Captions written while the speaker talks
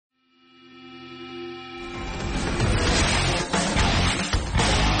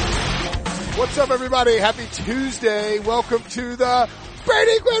What's up, everybody? Happy Tuesday. Welcome to the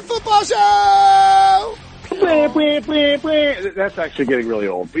Brady Quinn Football Show! That's actually getting really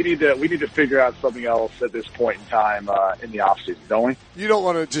old. We need to figure out something else at this point in time in the off season, don't we? You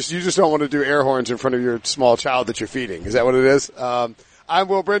just don't want to do air horns in front of your small child that you're feeding. Is that what it is? I'm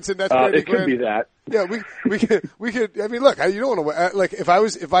Will Brinson. That's Brady Quinn. It could be that. Yeah, we could. I mean, look, you don't want to like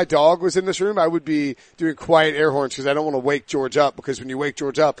if my dog was in this room, I would be doing quiet air horns because I don't want to wake George up. Because when you wake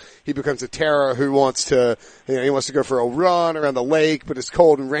George up, he becomes a terror who wants to, he wants to go for a run around the lake, but it's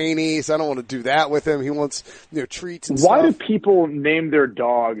cold and rainy, so I don't want to do that with him. He wants, treats and Why stuff. do people name their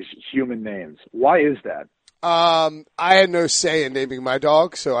dogs human names? Why is that? I had no say in naming my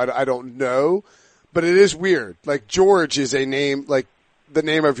dog, so I don't know, but it is weird. Like George is a name like the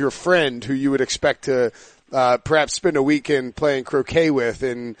name of your friend who you would expect to perhaps spend a weekend playing croquet with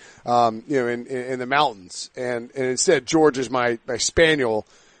in the mountains, and instead George is my spaniel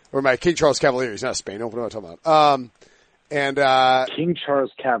or my King Charles Cavalier. He's not a spaniel. What am I talking about? King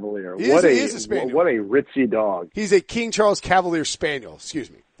Charles Cavalier. He is a spaniel. What a ritzy dog. He's a King Charles Cavalier spaniel. Excuse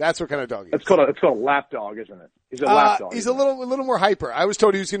me. That's what kind of dog he is. It's called a lap dog, isn't it? He's a lap dog. He's a little more hyper. I was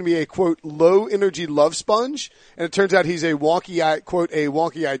told he was going to be a quote low energy love sponge, and it turns out he's a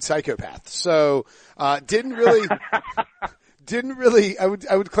wonky-eyed psychopath. So didn't really. I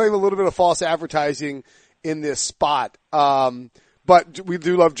would claim a little bit of false advertising in this spot. But we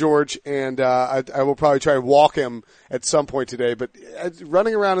do love George, and I will probably try to walk him at some point today. But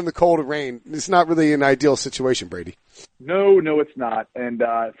running around in the cold and rain, it's not really an ideal situation, Brady. No, it's not. And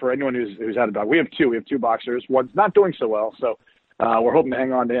for anyone who's had a dog, we have two boxers. One's not doing so well, so we're hoping to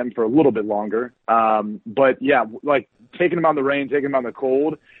hang on to him for a little bit longer. But yeah, like taking him out in the rain, taking him out in the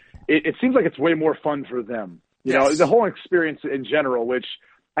cold, it seems like it's way more fun for them. You know, the whole experience in general.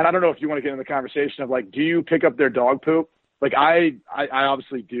 And I don't know if you want to get in the conversation of like, do you pick up their dog poop? Like I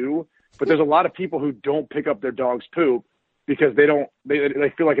obviously do, but there's a lot of people who don't pick up their dog's poop because they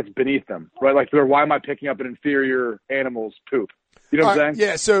feel like it's beneath them, right? Like, why am I picking up an inferior animal's poop? You know what I'm saying?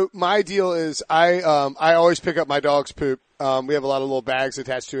 Yeah. So my deal is I always pick up my dog's poop. We have a lot of little bags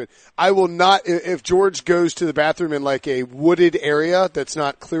attached to it. I will not, if George goes to the bathroom in like a wooded area that's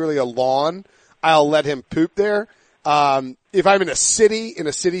not clearly a lawn, I'll let him poop there. If I'm in a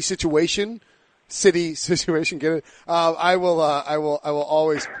city situation, get it? I will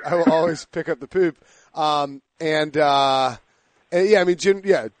always pick up the poop. And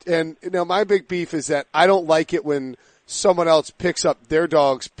my big beef is that I don't like it when someone else picks up their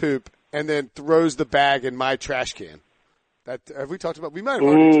dog's poop and then throws the bag in my trash can. Have we talked about? We might have.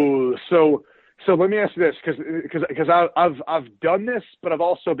 Ooh, so let me ask you this, because I've done this, but I've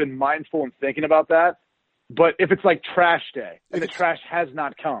also been mindful and thinking about that. But if it's like trash day and the trash has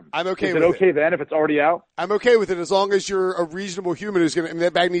not come, I'm okay with it. Is it okay then if it's already out? I'm okay with it as long as you're a reasonable human who's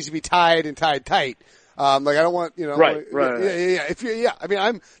that bag needs to be tied tight. I don't want, Right. Yeah. I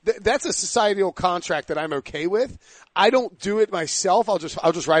mean, that's a societal contract that I'm okay with. I don't do it myself. I'll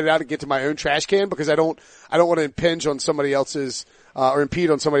just write it out and get to my own trash can because I don't want to impinge on somebody else's, or impede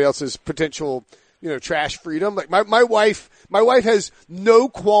on somebody else's potential, trash freedom. Like my wife has no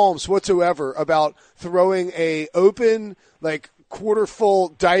qualms whatsoever about throwing a open, like quarter full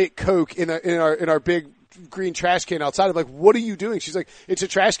Diet Coke in our big green trash can outside. I'm like, what are you doing? She's like, it's a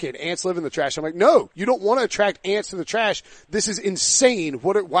trash can. Ants live in the trash. I'm like, no, you don't want to attract ants to the trash. This is insane.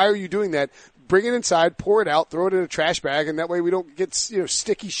 Why are you doing that? Bring it inside, pour it out, throw it in a trash bag, and that way we don't get,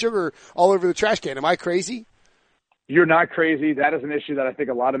 sticky sugar all over the trash can. Am I crazy? You're not crazy. That is an issue that I think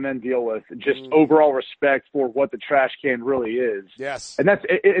a lot of men deal with. Just overall respect for what the trash can really is. Yes. And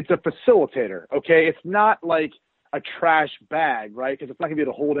it's a facilitator, okay? It's not like a trash bag, right? Because it's not going to be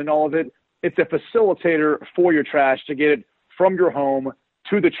able to hold in all of it. It's a facilitator for your trash to get it from your home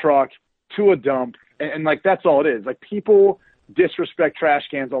to the truck, to a dump. And like, that's all it is. Like, people disrespect trash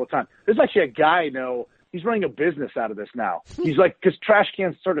cans all the time. There's actually a guy I know, he's running a business out of this now. He's like, because trash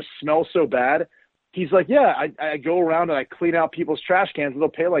cans sort of smell so bad. He's like, yeah, I go around and I clean out people's trash cans and they'll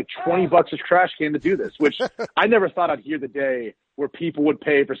pay like $20 a trash can to do this, which I never thought I'd hear the day where people would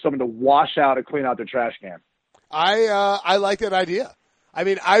pay for someone to wash out and clean out their trash can. I like that idea. I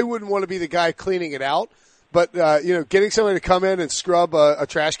mean, I wouldn't want to be the guy cleaning it out, but, getting somebody to come in and scrub a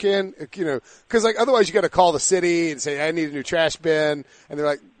trash can, cause like otherwise you got to call the city and say, I need a new trash bin. And they're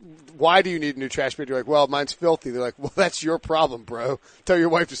like, why do you need a new trash bin? You're like, well, mine's filthy. They're like, well, that's your problem, bro. Tell your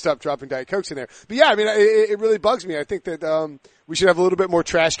wife to stop dropping Diet Cokes in there. But yeah, I mean, it really bugs me. I think that, we should have a little bit more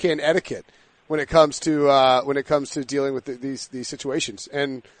trash can etiquette when it comes to dealing with these situations.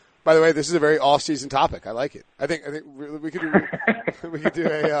 And by the way, this is a very off-season topic. I like it. I think we could do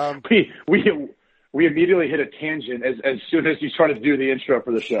a, we immediately hit a tangent as soon as you started to do the intro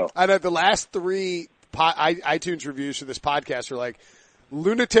for the show. I know the last 3 iTunes reviews for this podcast are like,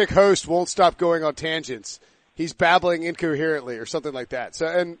 lunatic host won't stop going on tangents. He's babbling incoherently or something like that. So,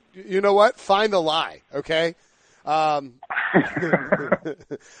 and you know what? Find the lie, okay?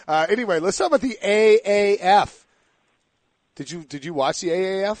 Anyway, let's talk about the AAF. Did you watch the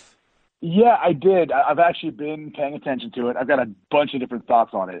AAF? Yeah, I did. I've actually been paying attention to it. I've got a bunch of different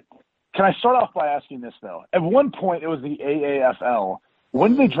thoughts on it. Can I start off by asking this, though? At one point, it was the AAFL.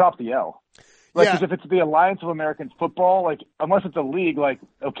 When did they drop the L? Like, Yeah. because if it's the Alliance of American Football, like, unless it's a league, like,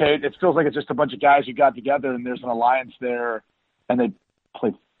 okay, it feels like it's just a bunch of guys who got together and there's an alliance there and they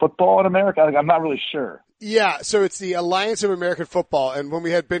play football in America. Like, I'm not really sure. Yeah, so it's the Alliance of American Football, and when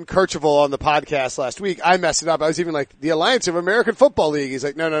we had Ben Kercheval on the podcast last week, I messed it up. I was even like, the Alliance of American Football League. He's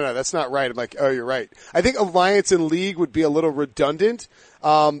like, no, that's not right. I'm like, oh, you're right. I think Alliance and League would be a little redundant,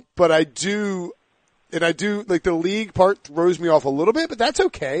 but I do, like the league part throws me off a little bit, but that's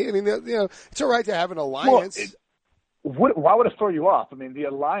okay. I mean, it's all right to have an alliance. Why would it throw you off? I mean, the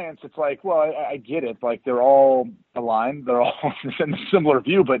alliance, it's like, well, I get it. Like, they're all aligned. They're all in a similar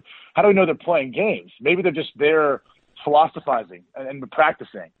view, but how do we know they're playing games? Maybe they're just there philosophizing and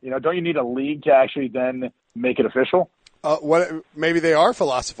practicing. Don't you need a league to actually then make it official? Maybe they are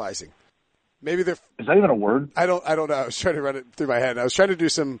philosophizing. Maybe they're. Is that even a word? I don't know. I was trying to run it through my head. I was trying to do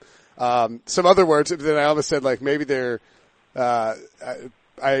some other words, but then I almost said like maybe they're.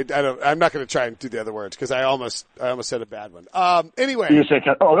 I'm not going to try and do the other words because I almost said a bad one. Anyway. You say,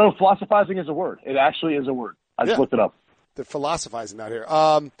 oh no, philosophizing is a word. It actually is a word. I just looked it up. They're philosophizing out here.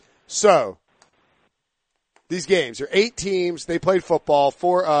 So these games are 8 teams. They played football.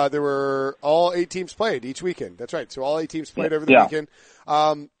 There were all 8 teams played each weekend. That's right. So all 8 teams played over the weekend.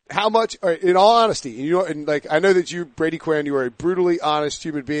 How much, in all honesty, and like, I know that you, Brady Quinn, you are a brutally honest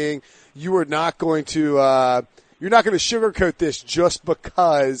human being. You are not going to, you're not going to sugarcoat this just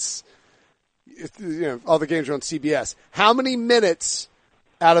because, all the games are on CBS. How many minutes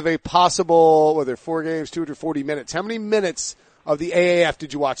out of a possible, whether 4 games, 240 minutes, how many minutes of the AAF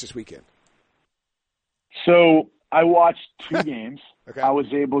did you watch this weekend? So I watched 2 games. Okay. I was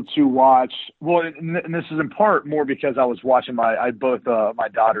able to watch, well, and this is in part more because I was watching both my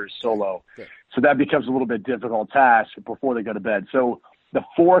daughters solo. Okay. So that becomes a little bit difficult task before they go to bed. So the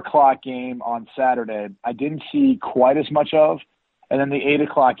 4:00 game on Saturday, I didn't see quite as much of. And then the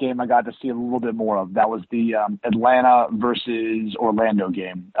 8:00 game, I got to see a little bit more of. That was the Atlanta versus Orlando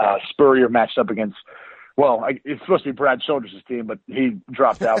game. Spurrier matched up against, it's supposed to be Brad Childress' team, but he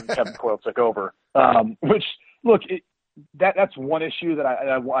dropped out and Kevin Coyle took over. Which, look, that's one issue that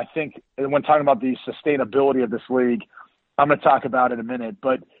I think when talking about the sustainability of this league, I'm going to talk about in a minute.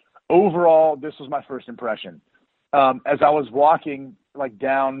 But overall, this was my first impression. As I was walking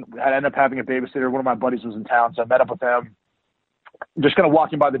down, I ended up having a babysitter. One of my buddies was in town, so I met up with him. Just kind of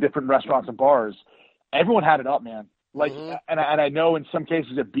walking by the different restaurants and bars. Everyone had it up, man. And I know in some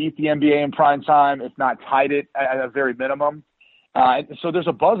cases it beat the NBA in prime time, if not tied it at a very minimum. So there's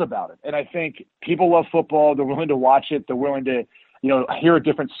a buzz about it. And I think people love football. They're willing to watch it. They're willing to, hear a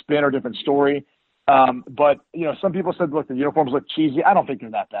different spin or different story. But some people said, look, the uniforms look cheesy. I don't think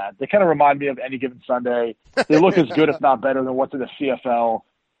they're that bad. They kind of remind me of Any Given Sunday. They look as good, if not better, than what's in the CFL.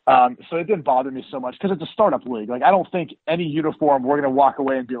 So it didn't bother me so much because it's a startup league. I don't think any uniform we're going to walk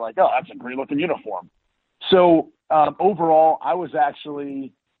away and be like, oh, that's a great looking uniform. So overall, I was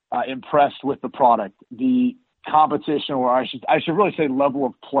actually impressed with the product, the competition, or I should really say level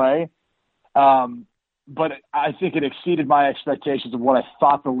of play. But I think it exceeded my expectations of what I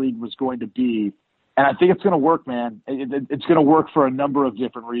thought the league was going to be. And I think it's going to work, man. It's going to work for a number of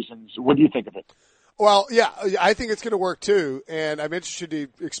different reasons. What do you think of it? Well, yeah, I think it's going to work too, and I'm interested to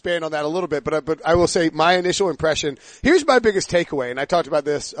expand on that a little bit. But I will say my initial impression. Here's my biggest takeaway, and I talked about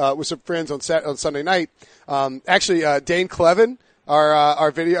this with some friends on Sunday night. Actually, Dane Clevin,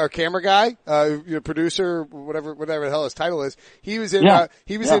 our camera guy, producer, whatever the hell his title is. He was in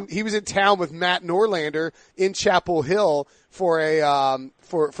town with Matt Norlander in Chapel Hill for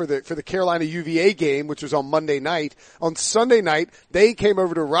the Carolina UVA game, which was on Monday night. On Sunday night, they came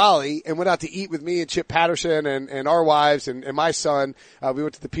over to Raleigh and went out to eat with me and Chip Patterson and our wives and my son. We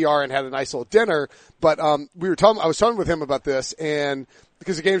went to the PR and had a nice little dinner. But I was talking with him about this, and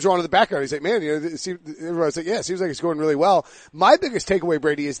because the games were on in the background, he's like, man, everybody's like, yeah, it seems like it's going really well. My biggest takeaway,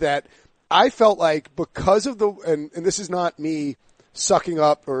 Brady, is that I felt like because of and this is not me sucking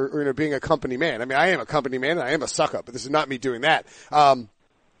up or being a company man. I mean, I am a company man and I am a suck up, but this is not me doing that.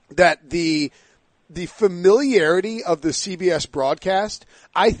 That the familiarity of the CBS broadcast,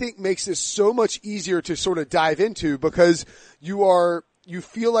 I think makes this so much easier to sort of dive into because you you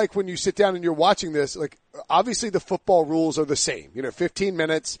feel like when you sit down and you're watching this, like obviously the football rules are the same, 15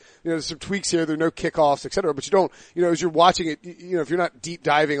 minutes, there's some tweaks here, there are no kickoffs, et cetera, but you don't, as you're watching it, if you're not deep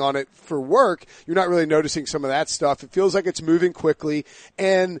diving on it for work, you're not really noticing some of that stuff. It feels like it's moving quickly,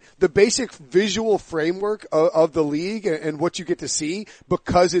 and the basic visual framework of the league and what you get to see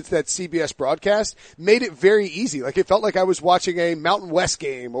because it's that CBS broadcast made it very easy. Like it felt like I was watching a Mountain West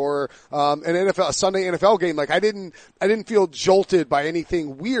game or a Sunday NFL game. Like I didn't feel jolted by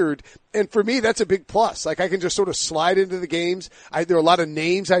anything weird. And for me, that's a big plus. Like I can just sort of slide into the games. There are a lot of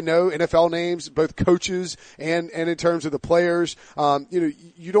names I know, NFL names, both coaches and in terms of the players.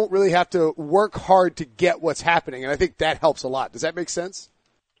 You don't really have to work hard to get what's happening. And I think that helps a lot. Does that make sense?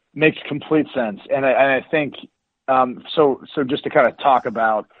 Makes complete sense. And I think, so just to kind of talk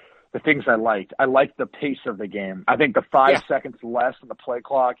about the things I liked the pace of the game. I think the 5 seconds less on the play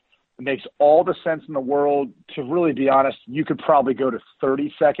clock makes all the sense in the world. To really be honest, you could probably go to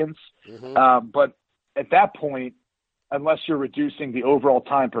 30 seconds. Mm-hmm. But at that point, unless you're reducing the overall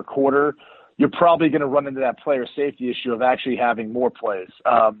time per quarter, you're probably going to run into that player safety issue of actually having more plays,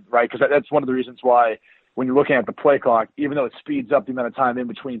 right? Because that's one of the reasons why when you're looking at the play clock, even though it speeds up the amount of time in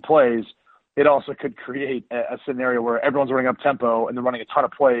between plays, it also could create a scenario where everyone's running up tempo and they're running a ton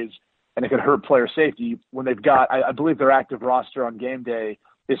of plays, and it could hurt player safety when they've got, I believe their active roster on game day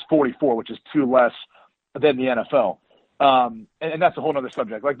is 44, which is 2 less than the NFL. And that's a whole other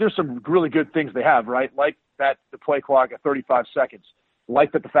subject. Like there's some really good things they have, right? Like that the play clock at 35 seconds,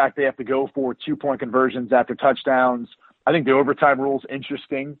 like that the fact they have to go for 2-point conversions after touchdowns. I think the overtime rule is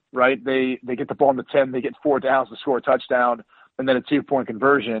interesting, right? They get the ball in the 10, they get 4 downs to score a touchdown, and then a 2-point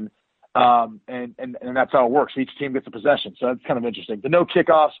conversion. And that's how it works. Each team gets a possession. So that's kind of interesting. The no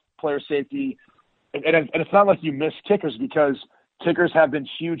kickoffs, player safety. And it's not like you miss kickers because kickers have been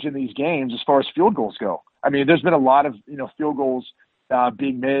huge in these games as far as field goals go. I mean, there's been a lot of, field goals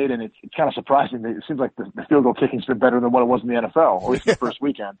being made, and it's kind of surprising. It seems like the field goal kicking's been better than what it was in the NFL, or at least the first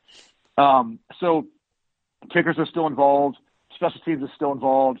weekend. So kickers are still involved. Special teams is still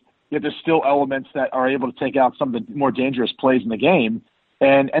involved. Yet there's still elements that are able to take out some of the more dangerous plays in the game.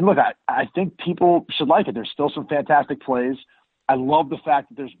 And look, I think people should like it. There's still some fantastic plays. I love the fact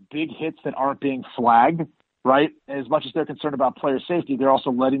that there's big hits that aren't being flagged, right? As much as they're concerned about player safety, they're also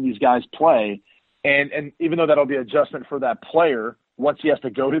letting these guys play. And even though that'll be an adjustment for that player once he has to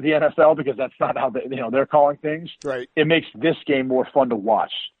go to the NFL, because that's not how they're calling things, right? It makes this game more fun to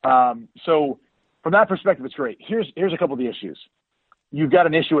watch. So from that perspective, it's great. Here's a couple of the issues. You've got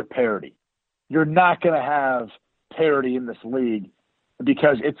an issue with parity. You're not going to have parity in this league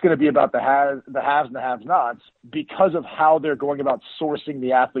because it's going to be about the haves and the have-nots because of how they're going about sourcing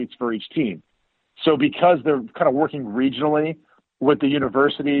the athletes for each team. So because they're kind of working regionally with the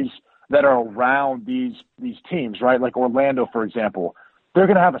universities that are around these teams, right? Like Orlando, for example, they're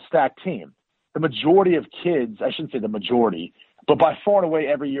going to have a stacked team. The majority of kids, I shouldn't say the majority, but by far and away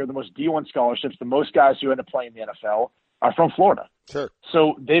every year, the most D1 scholarships, the most guys who end up playing in the NFL are from Florida. Sure.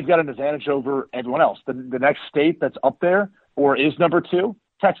 So they've got an advantage over everyone else. The next state that's up there or is number 2,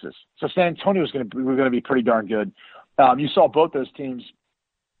 Texas. So San Antonio is going to be pretty darn good. You saw both those teams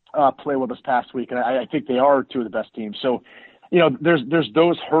play with us past week, and I think they are 2 of the best teams. So, there's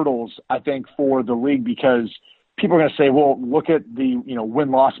those hurdles, I think, for the league because people are going to say, well, look at the,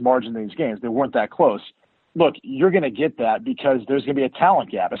 win-loss margin in these games. They weren't that close. Look, you're going to get that because there's going to be a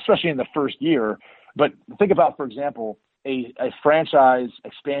talent gap, especially in the first year. But think about, for example, a franchise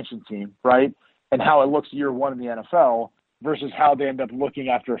expansion team, right, and how it looks year 1 in the NFL versus how they end up looking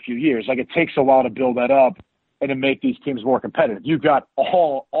after a few years. Like, it takes a while to build that up and to make these teams more competitive. You've got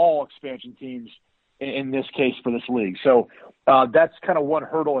all expansion teams in this case for this league. So that's kind of one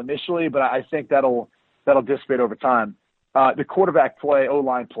hurdle initially, but I think that'll dissipate over time. The quarterback play,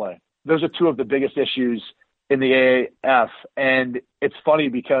 O-line play, those are 2 of the biggest issues in the AAF. And it's funny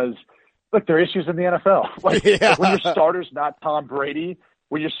because, look, there are issues in the NFL. Like when your starter's not Tom Brady,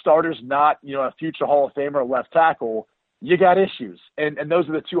 when your starter's not, a future Hall of Famer at left tackle, you got issues. And those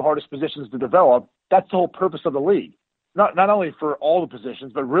are the 2 hardest positions to develop. That's the whole purpose of the league. Not only for all the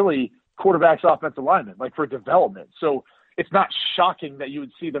positions, but really quarterbacks, offensive linemen, like for development. So it's not shocking that you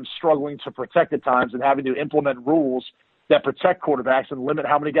would see them struggling to protect at times and having to implement rules that protect quarterbacks and limit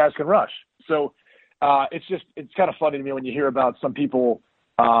how many guys can rush. So it's kind of funny to me when you hear about some people,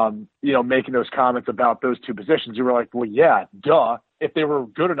 making those comments about those 2 positions. You were like, well, yeah, duh. If they were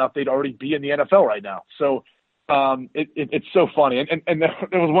good enough, they'd already be in the NFL right now. So it's so funny. And there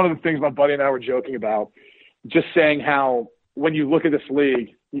was one of the things my buddy and I were joking about, just saying how when you look at this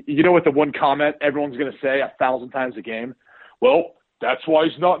league, you know what the one comment everyone's going to say 1,000 times a game? Well, That's why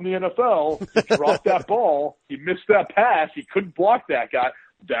he's not in the NFL. He dropped that ball. He missed that pass. He couldn't block that guy.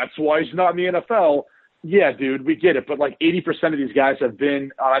 That's why he's not in the NFL. Yeah, dude, we get it. But like 80% of these guys have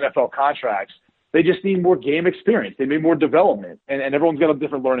been on NFL contracts. They just need more game experience. They need more development. And everyone's got a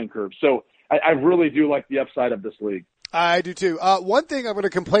different learning curve. So I really do like the upside of this league. I do too. One thing I'm going to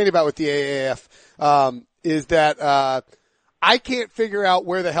complain about with the AAF, is that, I can't figure out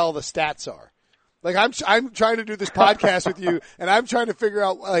where the hell the stats are. Like I'm trying to do this podcast with you and I'm trying to figure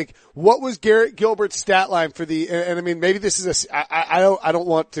out like what was Garrett Gilbert's stat line for and I mean maybe this is I don't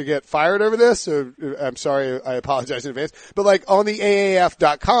want to get fired over this, so I'm sorry, I apologize in advance. But like on the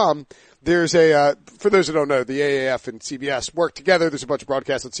AAF.com, there's for those who don't know, the AAF and CBS work together. There's a bunch of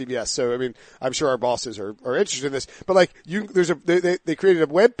broadcasts on CBS. So, I mean, I'm sure our bosses are interested in this, but like they created a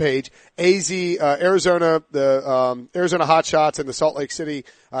web page, Arizona, the, Arizona Hotshots and the Salt Lake City,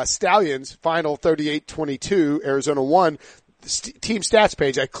 Stallions final 38-22, Arizona won. Team stats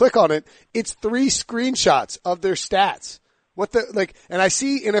page. I click on it. It's 3 screenshots of their stats. And I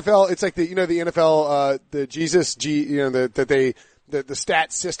see NFL, it's like the NFL, the the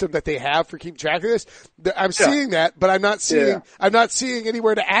stat system that they have for keeping track of this. I'm seeing that, but I'm not seeing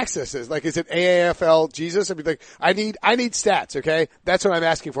anywhere to access this. Like, is it AAFL Jesus? I mean, like, I need stats, okay? That's what I'm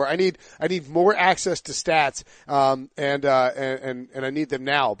asking for. I need more access to stats, and I need them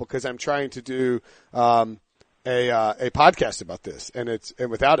now because I'm trying to do, a podcast about this and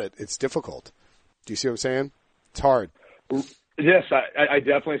without it, it's difficult. Do you see what I'm saying? It's hard. Yes, I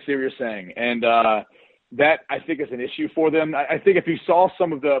definitely see what you're saying. And, that I think is an issue for them. I think if you saw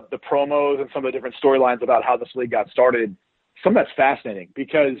some of the promos and some of the different storylines about how this league got started, some of that's fascinating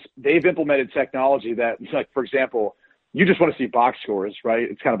because they've implemented technology that, like, for example, you just want to see box scores,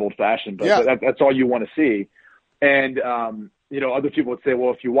 right? It's kind of old fashioned, but that's all you want to see. And, other people would say,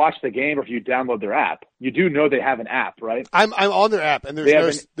 well, if you watch the game or if you download their app, you do know they have an app, right? I'm on their app and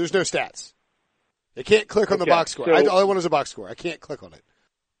there's no stats. They can't click on the box score. All I want is a box score. I can't click on it.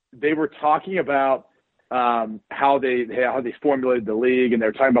 They were talking about how they formulated the league, and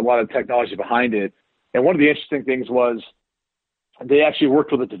they're talking about a lot of technology behind it. And one of the interesting things was they actually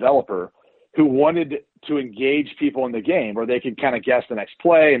worked with a developer who wanted to engage people in the game where they could kind of guess the next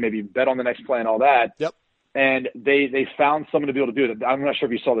play and maybe bet on the next play and all that. Yep. And they found someone to be able to do it. I'm not sure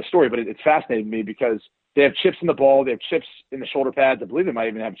if you saw the story, but it's fascinating to me because they have chips in the ball. They have chips in the shoulder pads. I believe they might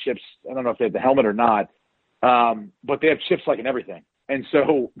even have chips. I don't know if they have the helmet or not. But they have chips like in everything. And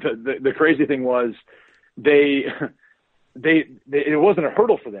so the crazy thing was, it wasn't a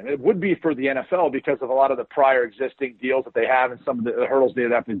hurdle for them. It would be for the NFL because of a lot of the prior existing deals that they have and some of the hurdles they'd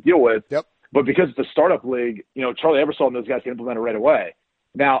have to deal with. Yep. But because it's a startup league, Charlie Ebersol and those guys can implement it right away.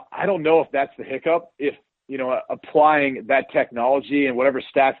 Now, I don't know if that's the hiccup. If, applying that technology and whatever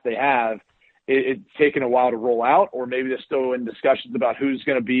stats they have, it's taken a while to roll out, or maybe they're still in discussions about who's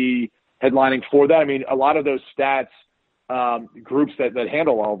going to be headlining for that. I mean, a lot of those stats, groups that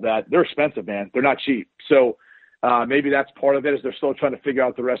handle all of that, they're expensive, man. They're not cheap. So maybe that's part of it, is they're still trying to figure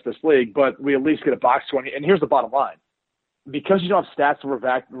out the rest of this league, but we at least get a box score. And here's the bottom line. Because you don't have stats to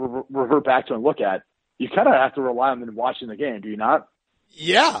revert back to and look at, you kind of have to rely on them watching the game, do you not?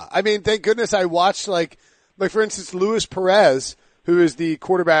 Yeah. I mean, thank goodness I watched, like for instance, Luis Perez, who is the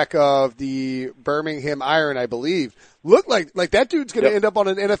quarterback of the Birmingham Iron, I believe, looked like that dude's going to end up on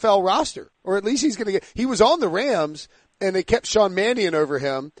an NFL roster, or at least he was on the Rams, and they kept Sean Mannion over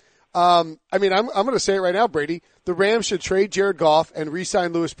him. I mean, I'm going to say it right now, Brady. The Rams should trade Jared Goff and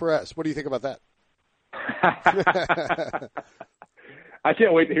re-sign Luis Perez. What do you think about that? I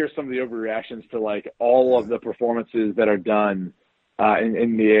can't wait to hear some of the overreactions to like all of the performances that are done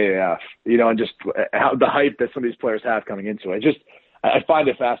in the AAF, and just how the hype that some of these players have coming into it. I find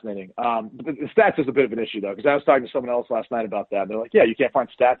it fascinating. But the stats is a bit of an issue though, because I was talking to someone else last night about that. And they're like, yeah, you can't find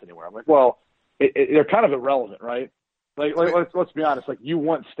stats anywhere. I'm like, well, they're kind of irrelevant, right? Like let's be honest. Like, you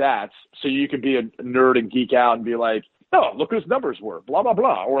want stats so you can be a nerd and geek out and be like, oh, look what his numbers were, blah blah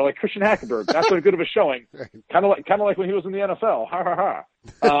blah, or like Christian Hackenberg, that's so good of a showing, kind of like when he was in the NFL, ha ha ha.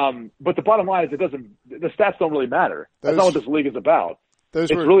 But the bottom line is, the stats don't really matter. That's not what this league is about.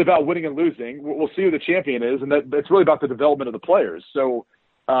 It's really about winning and losing. We'll see who the champion is, and it's really about the development of the players. So,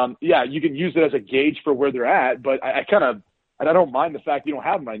 you can use it as a gauge for where they're at, but I don't mind the fact you don't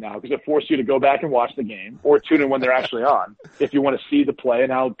have them right now, because it forces you to go back and watch the game or tune in when they're actually on if you want to see the play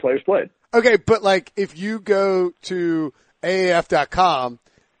and how the players played. Okay, but like if you go to AAF.com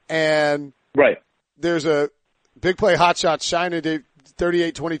and right, there's a big play hotshot shining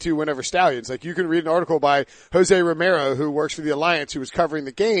 38-22 win over Stallions. Like, you can read an article by Jose Romero, who works for the Alliance, who was covering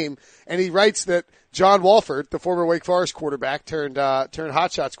the game, and he writes that John Walford, the former Wake Forest quarterback turned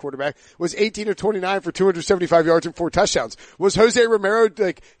Hot Shots quarterback, was 18 of 29 for 275 yards and 4 touchdowns. Was Jose Romero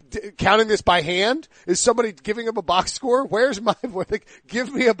counting this by hand? Is somebody giving him a box score? Where's my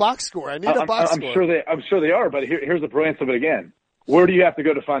give me a box score? I need a box score. I'm sure they are, but here's the brilliance of it again. Where do you have to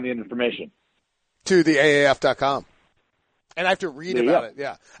go to find the information? To the AAF.com. And I have to read about it.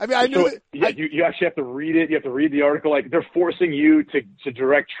 Yeah. I mean, I knew it. Yeah, you actually have to read it. You have to read the article. Like, they're forcing you to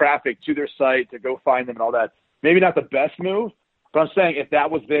direct traffic to their site to go find them and all that. Maybe not the best move, but I'm saying if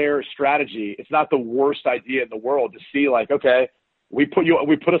that was their strategy, it's not the worst idea in the world to see, like, okay, we put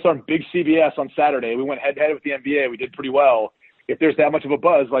us on big CBS on Saturday. We went head to head with the NBA. We did pretty well. If there's that much of a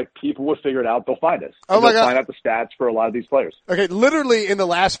buzz, like, people will figure it out. They'll find us. Oh my God. They'll find out the stats for a lot of these players. Okay, literally in the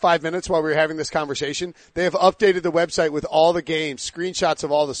last 5 minutes while we were having this conversation, they have updated the website with all the games, screenshots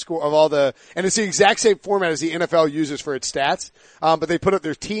of all the score, and it's the exact same format as the NFL uses for its stats. But they put up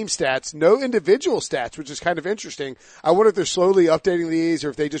their team stats, no individual stats, which is kind of interesting. I wonder if they're slowly updating these or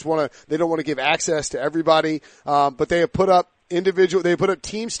if they just they don't want to give access to everybody. But they have put up they put up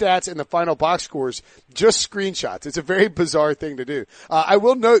team stats and the final box scores, just screenshots. It's a very bizarre thing to do. I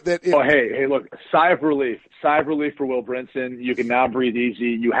will note that. Hey, look, sigh of relief for Will Brinson. You can now breathe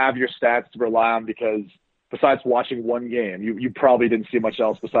easy. You have your stats to rely on because besides watching one game, you probably didn't see much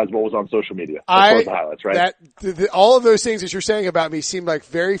else besides what was on social media. The highlights, right? All of those things that you're saying about me seem like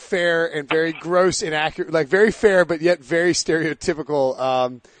very fair and very gross and accurate, like very fair, but yet very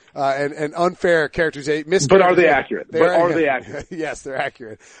stereotypical, and unfair characterization. But are they accurate? They accurate? Yes, they're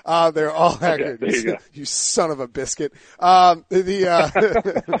accurate. They're all accurate. Okay, there you go. You son of a biscuit.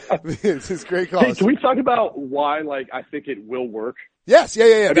 This is great call. Hey, can we talk about why, like, I think it will work? Yes. Yeah.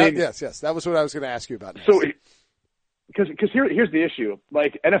 Yes. That was what I was going to ask you about next. So, because here's the issue.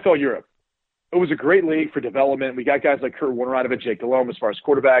 Like, NFL Europe, it was a great league for development. We got guys like Kurt Warner out of it, Jake Delhomme as far as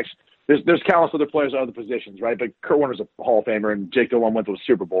quarterbacks. There's countless other players at other positions, right? But Kurt Warner's a Hall of Famer, and Jake Delhomme went to a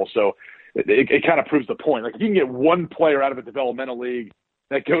Super Bowl, so it kind of proves the point. Like, if you can get one player out of a developmental league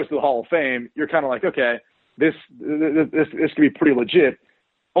that goes to the Hall of Fame, you're kind of like, okay, this could be pretty legit.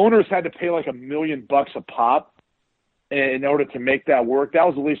 Owners had to pay like $1 million a pop in order to make that work. That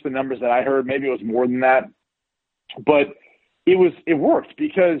was at least the numbers that I heard. Maybe it was more than that, but it worked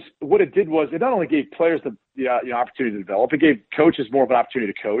because what it did was it not only gave players the opportunity to develop, it gave coaches more of an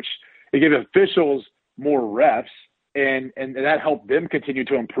opportunity to coach. It gave officials more reps, and that helped them continue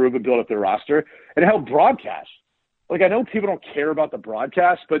to improve and build up their roster. And it helped broadcast. Like, I know people don't care about the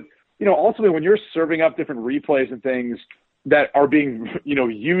broadcast, but, ultimately when you're serving up different replays and things that are being,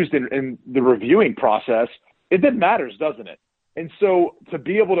 used in the reviewing process, it then matters, doesn't it? And so to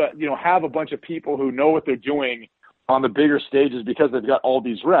be able to, have a bunch of people who know what they're doing on the bigger stages because they've got all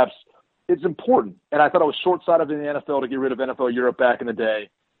these reps, it's important. And I thought it was short-sighted in the NFL to get rid of NFL Europe back in the day.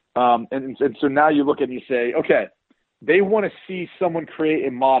 And so now you look at it and you say, okay, they want to see someone create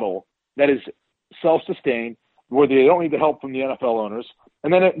a model that is self-sustained, where they don't need the help from the NFL owners,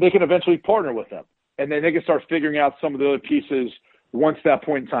 and then they can eventually partner with them. And then they can start figuring out some of the other pieces once that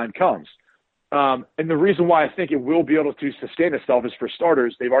point in time comes. And the reason why I think it will be able to sustain itself is, for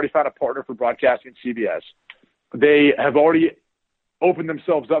starters, they've already found a partner for broadcasting CBS. They have already opened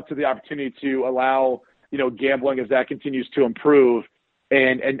themselves up to the opportunity to allow, gambling as that continues to improve.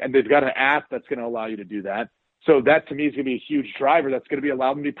 And they've got an app that's going to allow you to do that. So that, to me, is going to be a huge driver that's going to be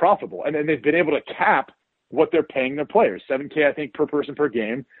allowed them to be profitable. And then they've been able to cap what they're paying their players, $7K, I think, per person per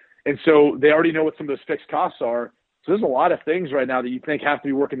game. And so they already know what some of those fixed costs are. So there's a lot of things right now that you think have to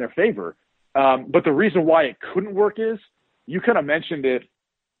be working in their favor. But the reason why it couldn't work is, you kind of mentioned it,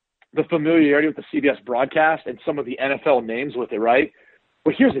 the familiarity with the CBS broadcast and some of the NFL names with it, right?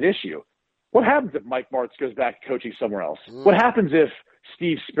 But here's an issue. What happens if Mike Martz goes back to coaching somewhere else? What happens if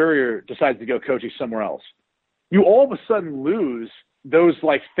Steve Spurrier decides to go coaching somewhere else? You all of a sudden lose those,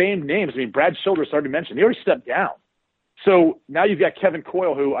 like, famed names. I mean, Brad Childress already mentioned. He already stepped down. So now you've got Kevin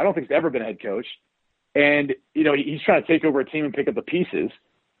Coyle, who I don't think has ever been a head coach. And, he's trying to take over a team and pick up the pieces.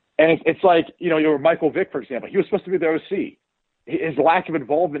 And it's like, you're Michael Vick, for example. He was supposed to be the OC. His lack of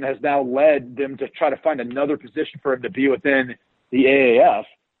involvement has now led them to try to find another position for him to be within the AAF.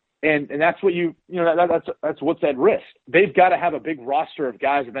 And that's what that's what's at risk. They've got to have a big roster of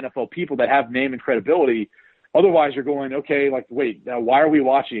guys, of NFL people that have name and credibility. Otherwise, you're going, okay, like, wait, now why are we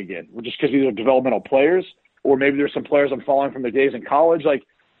watching again? Well, just because these are developmental players, or maybe there's some players I'm following from their days in college. Like,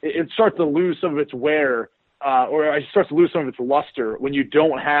 it starts to lose some of its wear, or it starts to lose some of its luster when you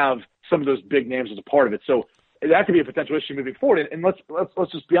don't have some of those big names as a part of it. So that could be a potential issue moving forward. And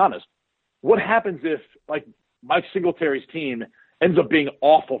let's just be honest. What happens if, like, Mike Singletary's team ends up being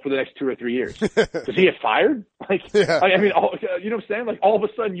awful for the next 2 or 3 years. Does he get fired? Like, yeah. I mean, you know what I'm saying? Like, all of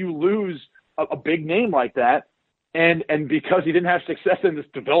a sudden you lose a big name like that. And because he didn't have success in this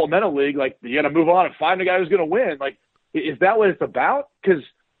developmental league, like, you got to move on and find a guy who's going to win. Like, is that what it's about? Because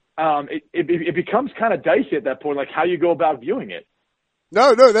it becomes kind of dicey at that point, like how you go about viewing it.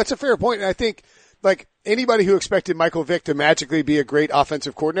 No, that's a fair point. And I think, like, anybody who expected Michael Vick to magically be a great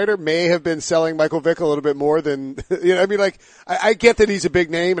offensive coordinator may have been selling Michael Vick a little bit more than, you know, I mean, like, I get that he's a big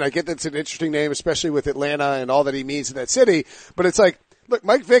name and I get that it's an interesting name, especially with Atlanta and all that he means in that city. But it's like, look,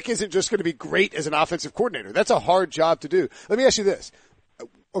 Mike Vick isn't just going to be great as an offensive coordinator. That's a hard job to do. Let me ask you this.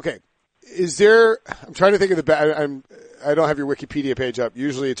 Okay. I'm trying to think of I don't have your Wikipedia page up.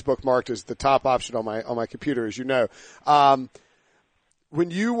 Usually it's bookmarked as the top option on my computer, as you know. When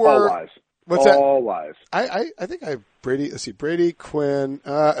you were, all lies. What's that? All lies. I think I have Brady. Let's see, Brady Quinn.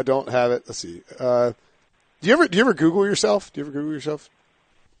 I don't have it. Let's see. Do you ever Google yourself?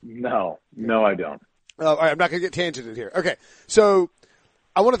 No, I don't. All right, I'm not going to get tangented here. Okay, so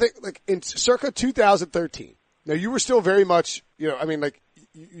I want to think, like, in circa 2013. Now, you were still very much, you know, I mean, like,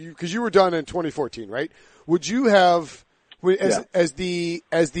 because you were done in 2014, right? Would you have, as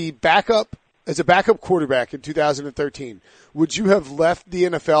a backup quarterback in 2013, would you have left the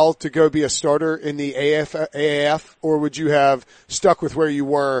NFL to go be a starter in the AAF, or would you have stuck with where you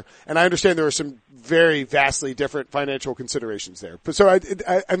were? And I understand there are some very vastly different financial considerations there. But so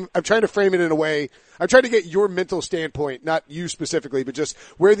I'm trying to frame it in a way. I'm trying to get your mental standpoint, not you specifically, but just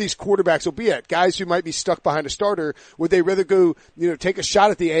where these quarterbacks will be at. Guys who might be stuck behind a starter, would they rather go, you know, take a shot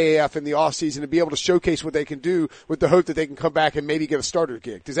at the AAF in the off season and be able to showcase what they can do with the hope that they can come back and maybe get a starter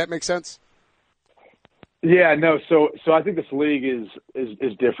gig? Does that make sense? Yeah, no. So I think this league is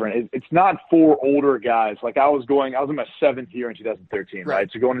different. It's not for older guys. Like, I was in my 7th year in 2013, right?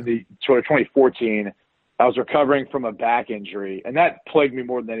 So going into sort of 2014, I was recovering from a back injury, and that plagued me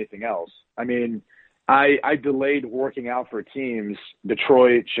more than anything else. I mean, I delayed working out for teams,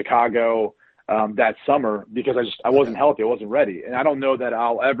 Detroit, Chicago, that summer, because I wasn't healthy. I wasn't ready. And I don't know that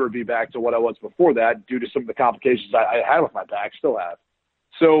I'll ever be back to what I was before that due to some of the complications I had with my back, still have.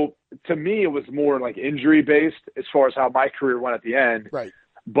 So to me, it was more like injury based as far as how my career went at the end. Right.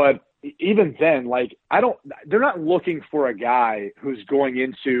 But even then, like, they're not looking for a guy who's going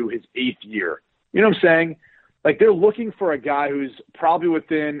into his 8th year. You know what I'm saying? Like, they're looking for a guy who's probably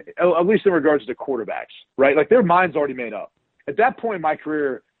within, at least in regards to quarterbacks, right? Like, their mind's already made up. At that point in my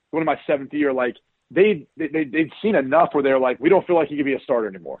career, going to my 7th year, like, they'd seen enough where they're like, we don't feel like he could be a starter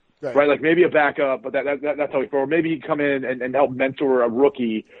anymore, right? Like, maybe a backup, but that's how we feel. Or maybe he'd come in and help mentor a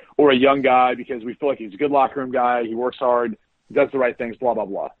rookie or a young guy because we feel like he's a good locker room guy, he works hard, does the right things, blah, blah,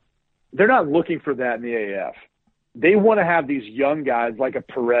 blah. They're not looking for that in the AAF. They want to have these young guys like a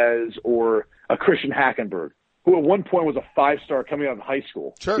Perez or a Christian Hackenberg, who at one point was a 5-star coming out of high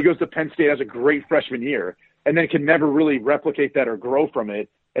school. Sure. He goes to Penn State, has a great freshman year, and then can never really replicate that or grow from it,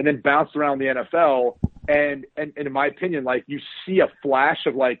 and then bounce around the NFL. And in my opinion, like, you see a flash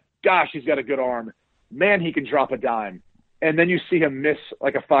of, like, gosh, he's got a good arm. Man, he can drop a dime. And then you see him miss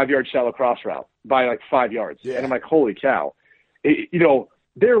like a 5-yard shallow cross route by like 5 yards. Yeah. And I'm like, holy cow.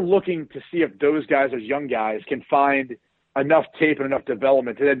 They're looking to see if those guys, as young guys, can find enough tape and enough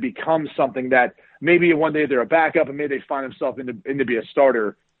development to then become something that maybe one day they're a backup and maybe they find themselves into be a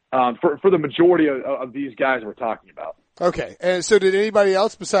starter for the majority of these guys we're talking about. Okay. And so did anybody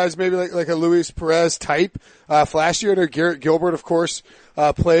else besides maybe like a Luis Perez type flash year? I know Garrett Gilbert, of course,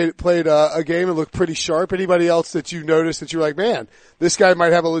 played a game and looked pretty sharp. Anybody else that you noticed that you're like, man, this guy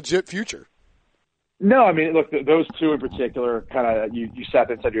might have a legit future? No, I mean, look, those two in particular, kind of, you sat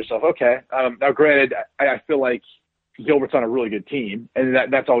there and said to yourself, okay. Now, granted, I feel like Gilbert's on a really good team, and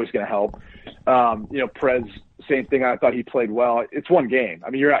that's always going to help. Perez, same thing. I thought he played well. It's one game.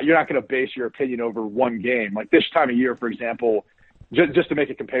 I mean, you're not going to base your opinion over one game. Like this time of year, for example, just to make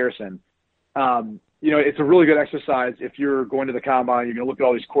a comparison, it's a really good exercise if you're going to the combine, you're going to look at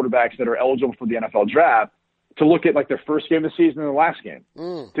all these quarterbacks that are eligible for the NFL draft, to look at like their first game of the season and the last game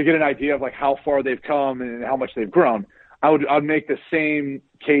to get an idea of like how far they've come and how much they've grown. I'd make the same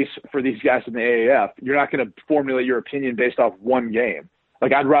case for these guys in the AAF. You're not going to formulate your opinion based off one game.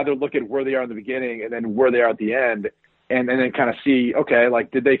 Like, I'd rather look at where they are in the beginning and then where they are at the end, and then kind of see, okay,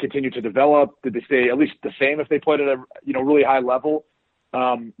 like, did they continue to develop? Did they stay at least the same if they played at a really high level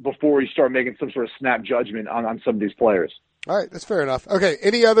before you start making some sort of snap judgment on some of these players? All right, that's fair enough. Okay,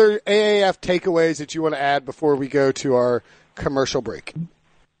 any other AAF takeaways that you want to add before we go to our commercial break?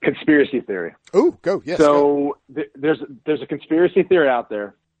 Conspiracy theory. Ooh, go. Yes. So there's a conspiracy theory out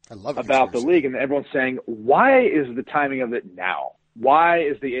there about the league, and everyone's saying, why is the timing of it now? Why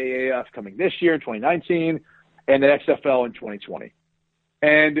is the AAF coming this year in 2019? and the XFL in 2020.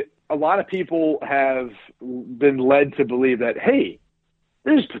 And a lot of people have been led to believe that, hey,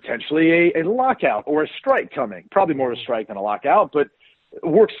 there's potentially a lockout or a strike coming. Probably more of a strike than a lockout, but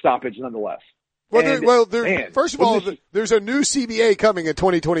work stoppage nonetheless. First of all, there's a new CBA coming in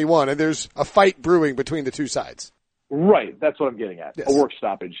 2021, and there's a fight brewing between the two sides. Right. That's what I'm getting at. Yes. A work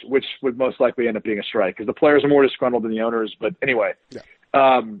stoppage, which would most likely end up being a strike because the players are more disgruntled than the owners. But anyway,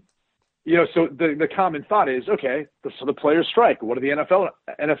 so the common thought is, okay, so the players strike. What do the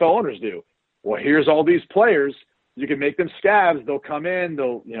NFL owners do? Well, here's all these players. You can make them scabs. They'll come in.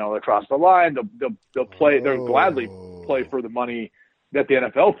 They'll cross the line. They'll play. They'll gladly play for the money that the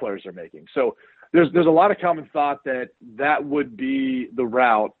NFL players are making. So there's a lot of common thought that would be the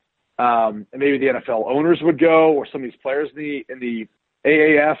route. And maybe the NFL owners would go, or some of these players in the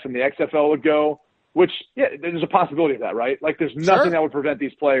AAF and the XFL would go. Which, there's a possibility of that, right? Like, there's nothing that would prevent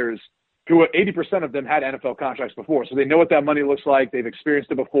these players, who 80% of them had NFL contracts before, so they know what that money looks like. They've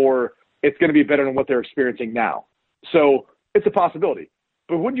experienced it before. It's going to be better than what they're experiencing now. So it's a possibility.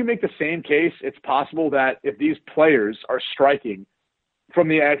 But wouldn't you make the same case? It's possible that if these players are striking from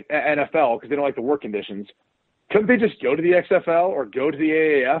the NFL because they don't like the work conditions, couldn't they just go to the XFL or go to the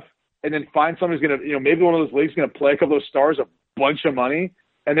AAF and then find someone who's going to, maybe one of those leagues is going to play a couple of those stars a bunch of money?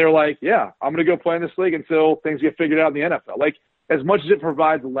 And they're like, yeah, I'm going to go play in this league until things get figured out in the NFL. Like, as much as it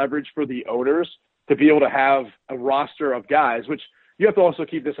provides leverage for the owners to be able to have a roster of guys, which you have to also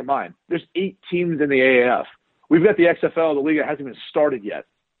keep this in mind. There's 8 teams in the AAF. We've got the XFL, the league that hasn't even started yet.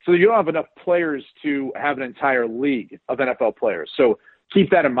 So you don't have enough players to have an entire league of NFL players. So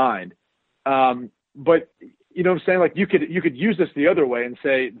keep that in mind. But you know what I'm saying? Like, you could use this the other way and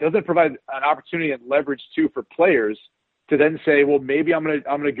say, does it provide an opportunity and leverage too for players to then say, well, maybe I'm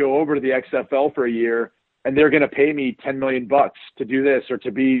gonna go over to the XFL for a year, and they're gonna pay me $10 million to do this, or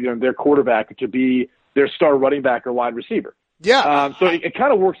to be their quarterback, or to be their star running back or wide receiver. Yeah. So it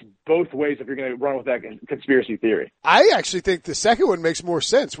kind of works both ways if you're going to run with that conspiracy theory. I actually think the second one makes more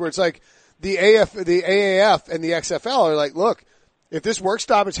sense, where it's like the AAF and the XFL are like, look, if this work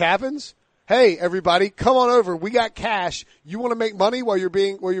stoppage happens, hey, everybody, come on over. We got cash. You want to make money while you're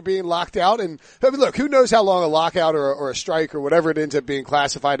being locked out? And I mean, look, who knows how long a lockout or a strike or whatever it ends up being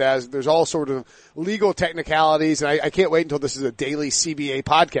classified as. There's all sort of legal technicalities, and I can't wait until this is a daily CBA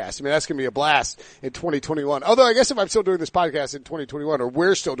podcast. I mean, that's going to be a blast in 2021. Although I guess if I'm still doing this podcast in 2021, or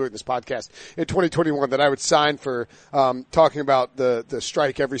we're still doing this podcast in 2021, then I would sign for talking about the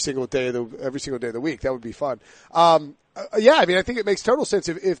strike every single day of the week. That would be fun. Yeah, I mean, I think it makes total sense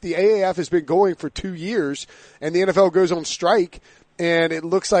if the AAF has been going for 2 years and the NFL goes on strike, and it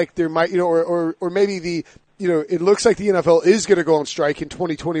looks like there might, or maybe it looks like the NFL is going to go on strike in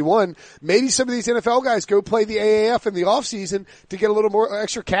 2021. Maybe some of these NFL guys go play the AAF in the off season to get a little more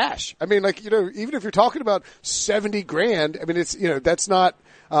extra cash. I mean, even if you're talking about $70,000, I mean, it's, that's not,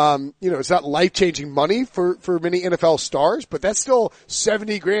 it's not life-changing money for many NFL stars, but that's still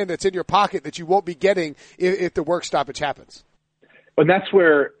 $70,000 that's in your pocket that you won't be getting if the work stoppage happens. And that's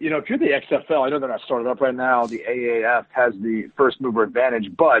where, if you're the XFL, I know they're not started up right now. The AAF has the first mover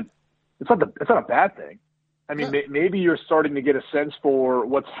advantage, but it's not a bad thing. I mean, maybe you're starting to get a sense for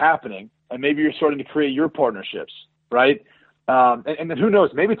what's happening, and maybe you're starting to create your partnerships, right? And then who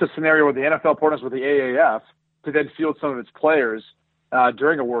knows? Maybe it's a scenario where the NFL partners with the AAF to then field some of its players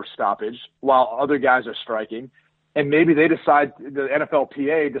during a work stoppage while other guys are striking. And maybe the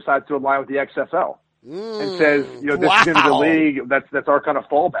NFLPA decides to align with the XFL and says, this is going to be the league. That's our kind of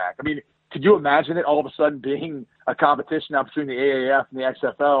fallback. I mean, could you imagine it all of a sudden being a competition now between the AAF and the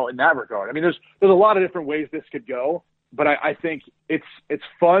XFL in that regard? I mean, there's a lot of different ways this could go, but I think it's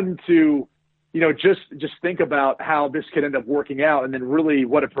fun to, just think about how this could end up working out, and then really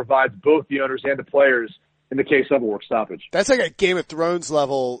what it provides both the owners and the players in the case of a work stoppage. That's like a Game of Thrones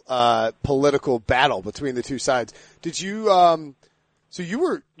level political battle between the two sides. Did you? So you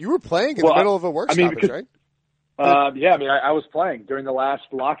were playing in the middle of a work stoppage, right? Yeah, I mean, I was playing during the last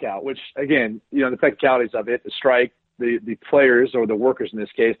lockout, which, again, the technicalities of it, the strike, the players, or the workers in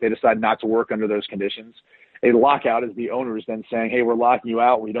this case, they decide not to work under those conditions. A lockout is the owners then saying, hey, we're locking you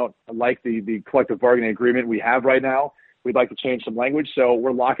out. We don't like the collective bargaining agreement we have right now. We'd like to change some language, so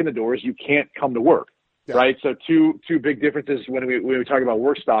we're locking the doors. You can't come to work, right? So two big differences when we talk about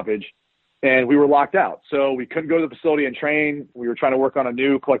work stoppage, and we were locked out. So we couldn't go to the facility and train. We were trying to work on a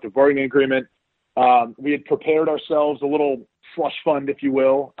new collective bargaining agreement. We had prepared ourselves a little slush fund, if you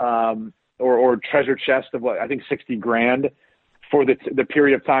will, or treasure chest of I think $60,000 for the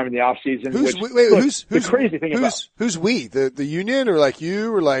period of time in the off season. Who's the crazy thing about who's we? The union, or like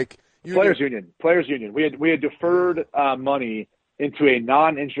you, or like Players Union? We had deferred money into a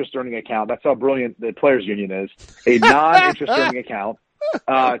non-interest earning account. That's how brilliant the players union is. A non-interest earning account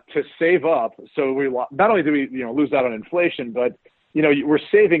to save up. So we not only do we lose out on inflation, but we're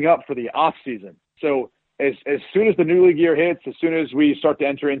saving up for the off season. So as soon as the new league year hits, as soon as we start to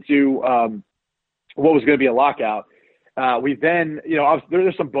enter into what was going to be a lockout, we then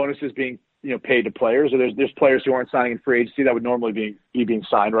there's some bonuses being paid to players, or there's players who aren't signing in free agency that would normally be being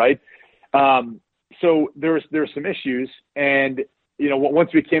signed, right? So there's some issues, and once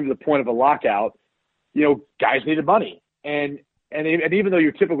we came to the point of a lockout, guys needed money, and even though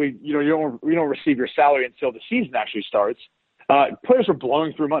you typically you don't receive your salary until the season actually starts, players were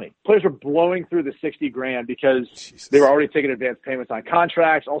blowing through money. Players were blowing through the $60,000 because they were already taking advance payments on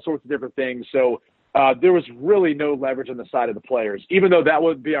contracts, all sorts of different things. So there was really no leverage on the side of the players, even though that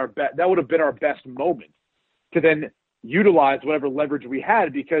would have been our best moment to then utilize whatever leverage we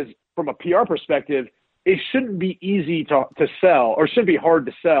had, because from a PR perspective, it shouldn't be easy to sell, or shouldn't be hard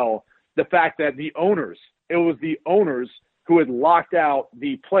to sell, the fact that it was the owners who had locked out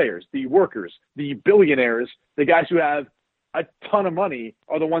the players, the workers, the billionaires, the guys who have a ton of money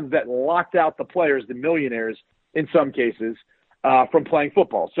are the ones that locked out the players, the millionaires in some cases, from playing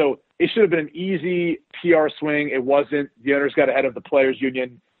football. So it should have been an easy PR swing. It wasn't. The owners got ahead of the players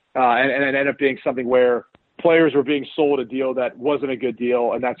union, and it ended up being something where players were being sold a deal that wasn't a good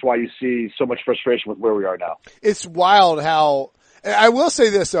deal, and that's why you see so much frustration with where we are now. It's wild how – I will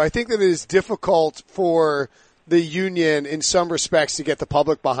say this, though. I think that it is difficult for the union in some respects to get the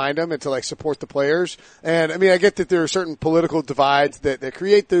public behind them and to support the players. And I mean, I get that there are certain political divides that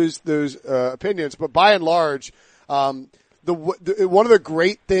create those opinions, but by and large, one of the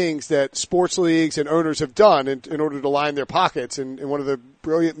great things that sports leagues and owners have done in order to line their pockets, and one of the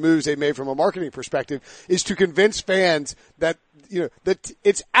brilliant moves they made from a marketing perspective, is to convince fans that that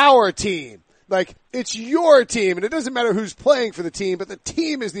it's our team. Like, it's your team, and it doesn't matter who's playing for the team, but the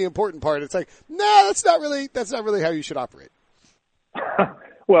team is the important part. It's like, no, that's not really how you should operate.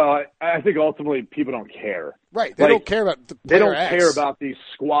 Well, I think ultimately people don't care. Right. They don't care about the player. They don't care about the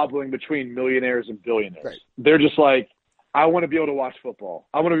squabbling between millionaires and billionaires. Right. They're just like, I want to be able to watch football.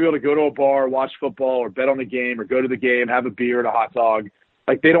 I want to be able to go to a bar, watch football, or bet on the game, or go to the game, have a beer and a hot dog.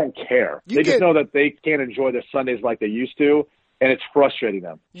 Like, they don't care. They just know that they can't enjoy their Sundays like they used to, and it's frustrating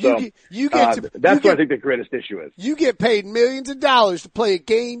them. That's what I think the greatest issue is. You get paid millions of dollars to play a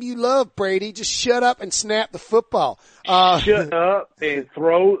game you love, Brady. Just shut up and snap the football. Shut up and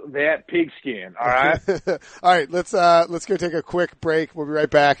throw that pigskin. All right. All right. Let's go take a quick break. We'll be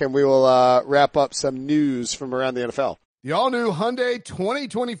right back, and we will wrap up some news from around the NFL. The all-new Hyundai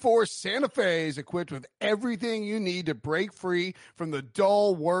 2024 Santa Fe is equipped with everything you need to break free from the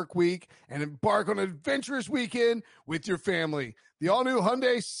dull work week and embark on an adventurous weekend with your family. The all-new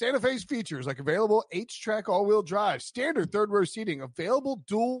Hyundai Santa Fe's features like available H-Track all-wheel drive, standard third-row seating, available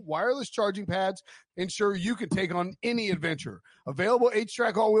dual wireless charging pads, ensure you can take on any adventure. Available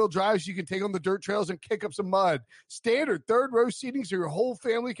H-Track all-wheel drives you can take on the dirt trails and kick up some mud. Standard third-row seating so your whole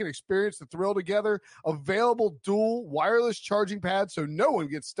family can experience the thrill together. Available dual wireless charging pads so no one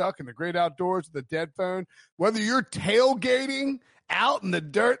gets stuck in the great outdoors with a dead phone. Whether you're tailgating out in the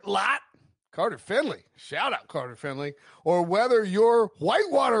dirt lot, Carter Finley, shout out Carter Finley, or whether you're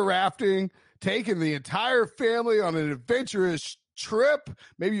whitewater rafting, taking the entire family on an adventurous trip,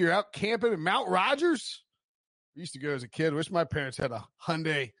 maybe you're out camping in Mount Rogers. I used to go as a kid. Wish my parents had a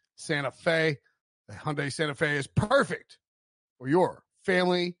Hyundai Santa Fe. The Hyundai Santa Fe is perfect for your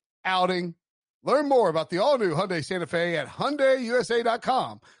family outing. Learn more about the all-new Hyundai Santa Fe at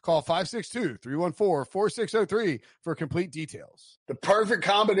HyundaiUSA.com. Call 562-314-4603 for complete details. The perfect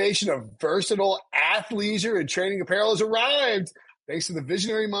combination of versatile athleisure and training apparel has arrived. Thanks to the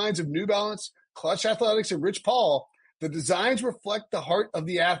visionary minds of New Balance, Clutch Athletics, and Rich Paul, the designs reflect the heart of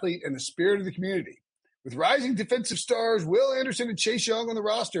the athlete and the spirit of the community. With rising defensive stars Will Anderson and Chase Young on the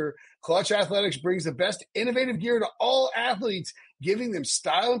roster, Clutch Athletics brings the best innovative gear to all athletes, giving them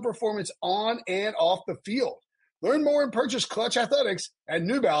style and performance on and off the field. Learn more and purchase Clutch Athletics at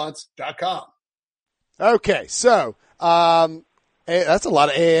NewBalance.com. Okay, so that's a lot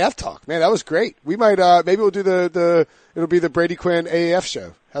of AAF talk, man. That was great. We might maybe we'll do it'll be the Brady Quinn AAF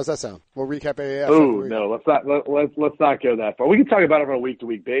show. How's that sound? We'll recap AAF. Oh no, let's not go that far. We can talk about it on a week to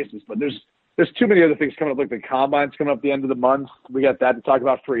week basis, but there's too many other things coming up, like the combine's coming up at the end of the month. We got that to talk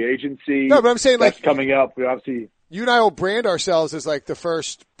about, free agency. No, but I'm saying that's coming up. We obviously. You and I will brand ourselves as like the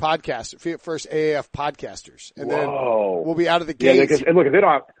first AAF podcasters, and then we'll be out of the gate. Yeah, because look, if they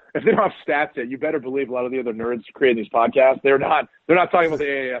don't if they don't have stats yet, you better believe a lot of the other nerds creating these podcasts, they're not talking about the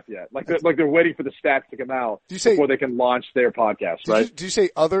AAF yet. They're waiting for the stats to come out before they can launch their podcast, right? Do you say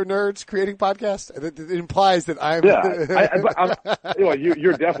other nerds creating podcasts? It implies that I'm. Yeah,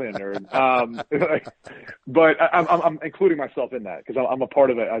 you're definitely a nerd. But I'm including myself in that because I'm a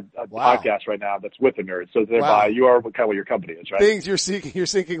part of a podcast right now that's with the nerds. So thereby, you are kind of what your company is, right? Things you're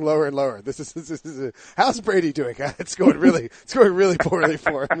sinking lower and lower. This is how's Brady doing? It's going really poorly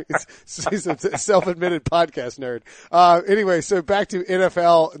for him. He's a self-admitted podcast nerd. Anyway, so back to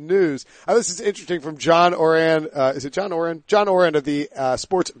NFL news. This is interesting from John Oran. Is it John Oran? John Oran of the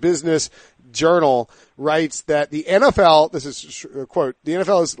Sports Business Journal writes that the NFL, this is a quote, the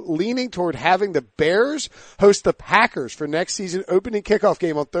NFL is leaning toward having the Bears host the Packers for next season opening kickoff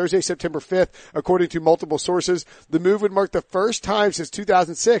game on Thursday, September 5th, according to multiple sources. The move would mark the first time since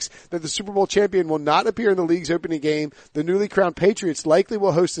 2006 that the Super Bowl champion will not appear in the league's opening game. The newly crowned Patriots likely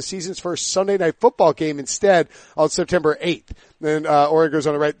will host the season's first Sunday night football game instead on September 8th. Then, Oren goes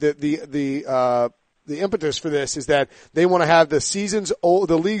on to write that the impetus for this is that they want to have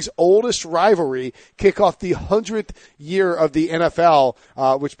the league's oldest rivalry kick off the 100th year of the NFL,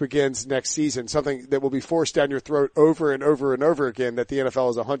 which begins next season. Something that will be forced down your throat over and over and over again, that the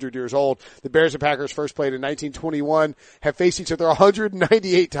NFL is 100 years old. The Bears and Packers first played in 1921, have faced each other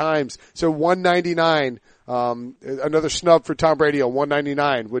 198 times. So 199. Another snub for Tom Brady on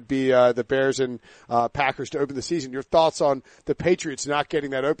 199 would be, the Bears and, Packers to open the season. Your thoughts on the Patriots not getting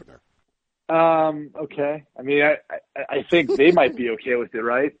that opener? Okay. I mean, I think they might be okay with it,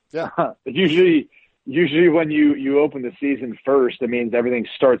 right? Yeah. Usually when you open the season first, it means everything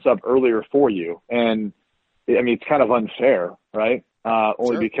starts up earlier for you. And I mean, it's kind of unfair, right?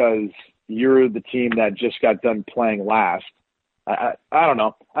 Only because you're the team that just got done playing last. I don't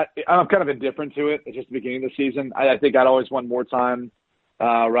know. I'm kind of indifferent to it. It's just the beginning of the season. I think I'd always want more time,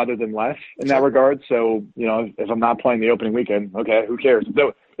 rather than less in that regard. So, if I'm not playing the opening weekend, okay, who cares?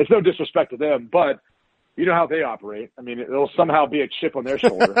 It's no disrespect to them, but you know how they operate. I mean, it'll somehow be a chip on their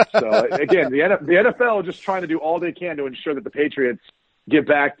shoulder. So again, the NFL is just trying to do all they can to ensure that the Patriots get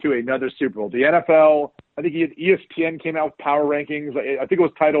back to another Super Bowl. The NFL, I think ESPN came out with power rankings. I think it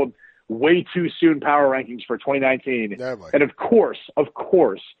was titled Way Too Soon Power Rankings for 2019. Yeah, and of course,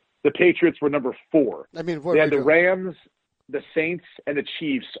 the Patriots were number 4. I mean, they had the Rams, the Saints, and the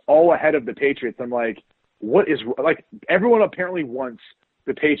Chiefs all ahead of the Patriots. I'm like, everyone apparently wants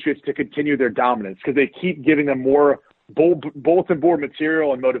the Patriots to continue their dominance because they keep giving them more bulletin board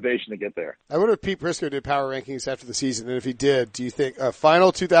material and motivation to get there. I wonder if Pete Prisco did power rankings after the season, and if he did, do you think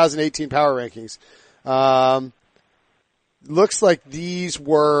final 2018 power rankings? Looks like these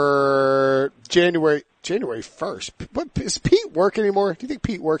were January 1st. What, does Pete work anymore? Do you think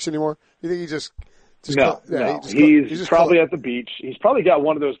Pete works anymore? Do you think he just no. He's probably at the beach. He's probably got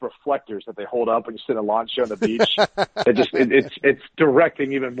one of those reflectors that they hold up when you sit in a lawn chair on the beach. It's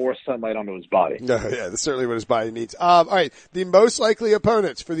directing even more sunlight onto his body. No, yeah, that's certainly what his body needs. All right. The most likely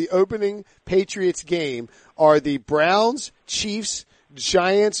opponents for the opening Patriots game are the Browns, Chiefs,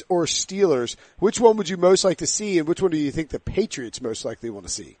 Giants, or Steelers. Which one would you most like to see, and which one do you think the Patriots most likely want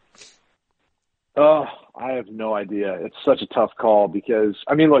to see? Oh, I have no idea. It's such a tough call because,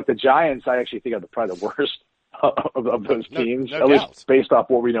 I mean, look, the Giants, I actually think are probably the worst of those teams, at least based off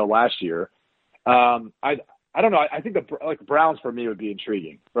what we know last year. I don't know. I think the Browns for me would be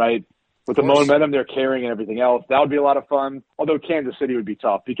intriguing, right? With the momentum they're carrying and everything else, that would be a lot of fun. Although Kansas City would be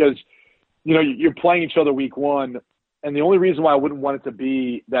tough because, you're playing each other week one. And the only reason why I wouldn't want it to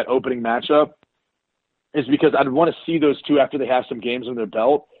be that opening matchup is because I'd want to see those two after they have some games on their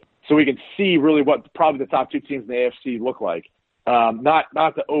belt, so we can see really what probably the top 2 teams in the AFC look like. Not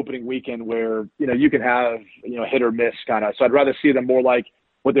the opening weekend where you can have hit or miss kind of. So I'd rather see them more like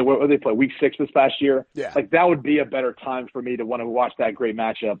what they play week 6 this past year. Yeah. Like that would be a better time for me to want to watch that great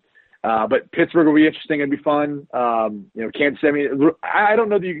matchup. But Pittsburgh will be interesting and be fun. Kansas City. I don't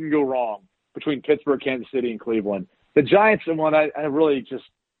know that you can go wrong between Pittsburgh, Kansas City, and Cleveland. The Giants are one I really just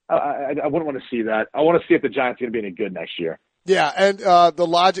I wouldn't want to see that. I want to see if the Giants are going to be any good next year. Yeah, and the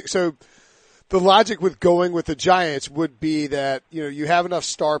logic with going with the Giants would be that you have enough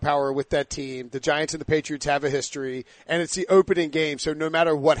star power with that team. The Giants and the Patriots have a history, and it's the opening game, so no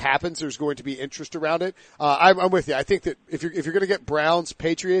matter what happens, there's going to be interest around it. I'm with you. I think that if you're going to get Browns,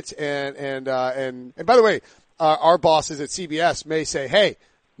 Patriots, and by the way, our bosses at CBS may say, hey,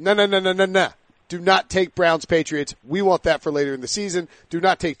 no. Do not take Browns Patriots. We want that for later in the season. Do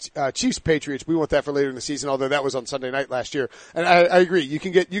not take Chiefs Patriots. We want that for later in the season, although that was on Sunday night last year. And I agree. You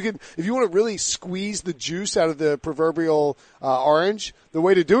can if you want to really squeeze the juice out of the proverbial orange, the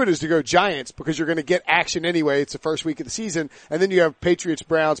way to do it is to go Giants, because you're going to get action anyway. It's the first week of the season. And then you have Patriots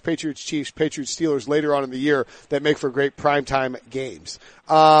Browns, Patriots Chiefs, Patriots Steelers later on in the year that make for great primetime games.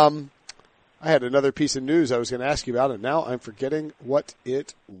 I had another piece of news I was going to ask you about, and now I'm forgetting what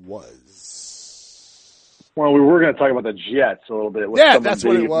it was. Well, we were going to talk about the Jets a little bit. Yeah, that's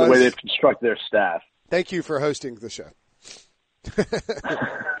what it was. The way they've constructed their staff. Thank you for hosting the show.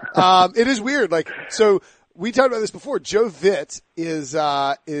 It is weird. So we talked about this before. Joe Vitt is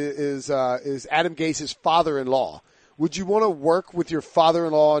Adam Gase's father-in-law. Would you want to work with your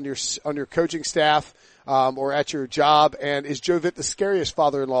father-in-law on your coaching staff, or at your job? And is Joe Vitt the scariest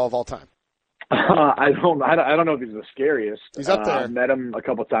father-in-law of all time? I don't know if he's the scariest. He's up there. I've met him a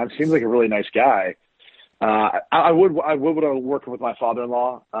couple of times. Seems like a really nice guy. I would want to work with my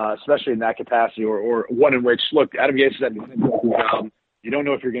father-in-law, especially in that capacity, or one in which, look, Adam Gase said, you don't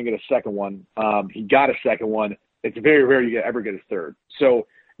know if you're going to get a second one. He got a second one. It's very rare you ever get a third. So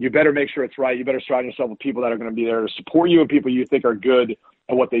you better make sure it's right. You better surround yourself with people that are going to be there to support you and people you think are good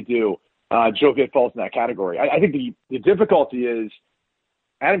at what they do. Joe Vitt falls in that category. I think the difficulty is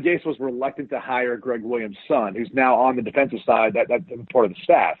Adam Gase was reluctant to hire Greg Williams' son, who's now on the defensive side, that's part of the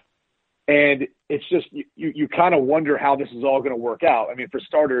staff. And it's just, you kind of wonder how this is all going to work out. I mean, for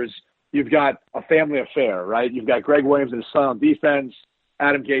starters, you've got a family affair, right? You've got Greg Williams and his son on defense,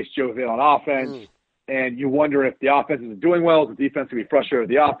 Adam Gase, Joe Vitt on offense, and you wonder if the offense isn't doing well, is the defense going to be frustrated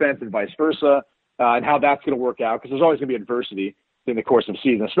with the offense and vice versa, and how that's going to work out, because there's always going to be adversity in the course of the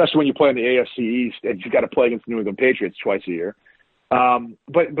season, especially when you play in the AFC East and you've got to play against the New England Patriots twice a year.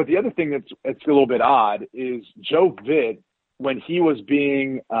 But the other thing that's a little bit odd is Joe Vitt, when he was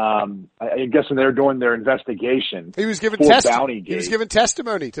being, I guess when they were doing their investigation, he was given testimony. He was given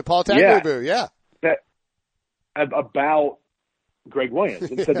testimony to Paul Tagliabue. Yeah. About Greg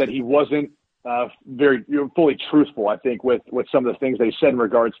Williams, and said that he wasn't very fully truthful, I think, with some of the things they said in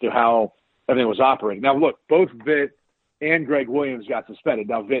regards to how everything was operating. Now, look, both Vitt and Greg Williams got suspended.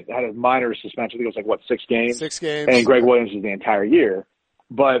 Now, Vitt had a minor suspension. I think it was 6 games? 6 games. And Greg Williams was the entire year.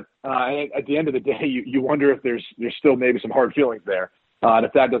 But at the end of the day, you wonder if there's still maybe some hard feelings there, and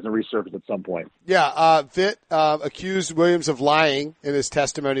if that doesn't resurface at some point. Yeah, Vitt accused Williams of lying in his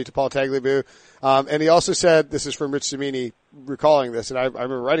testimony to Paul Tagliabue, and he also said, this is from Rich Cimini recalling this, and I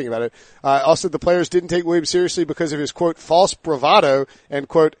remember writing about it, also the players didn't take Williams seriously because of his, quote, false bravado and,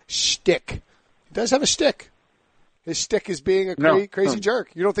 quote, shtick. He does have a shtick. His shtick is being a crazy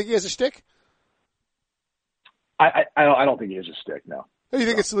jerk. You don't think he has a shtick? I don't think he has a shtick, no. You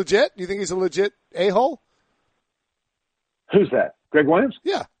think it's legit? You think he's a legit a-hole? Who's that? Greg Williams?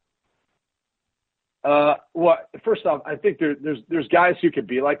 Yeah. Well, first off, I think there's guys who could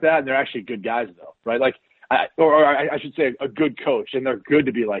be like that, and they're actually good guys, though, right? I should say a good coach, and they're good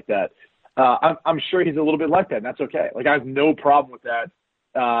to be like that. I'm sure he's a little bit like that, and that's okay. I have no problem with that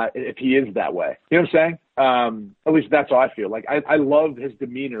if he is that way. You know what I'm saying? At least that's how I feel. I love his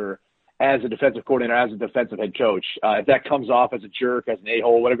demeanor as a defensive coordinator, as a defensive head coach. If that comes off as a jerk, as an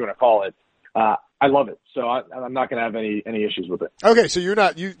a-hole, whatever you want to call it, I love it. So I'm not going to have any issues with it. Okay, so you're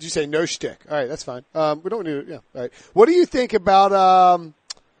not, you say no shtick. All right, that's fine. We don't need it. Yeah. All right. What do you think about,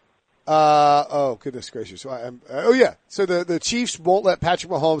 oh, goodness gracious. So the Chiefs won't let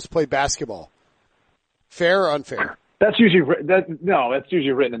Patrick Mahomes play basketball. Fair or unfair? That's usually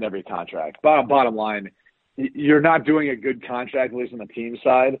written in every contract. Bottom line, you're not doing a good contract, at least on the team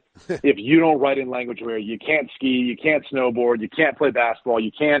side, if you don't write in language where you can't ski, you can't snowboard, you can't play basketball,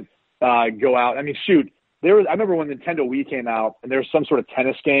 you can't go out. I mean, shoot, I remember when Nintendo Wii came out and there was some sort of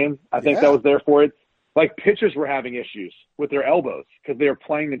tennis game, I think that was there for it. Pitchers were having issues with their elbows because they were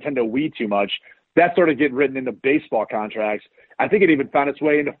playing Nintendo Wii too much. That started getting written into baseball contracts. I think it even found its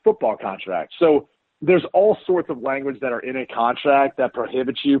way into football contracts. So there's all sorts of language that are in a contract that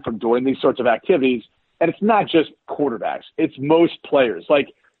prohibits you from doing these sorts of activities. And it's not just quarterbacks. It's most players.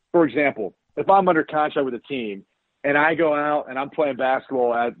 For example, if I'm under contract with a team and I go out and I'm playing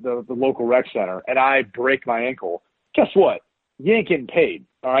basketball at the local rec center and I break my ankle, guess what? You ain't getting paid.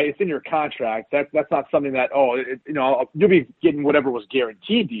 All right. It's in your contract. That's not something that, you'll be getting whatever was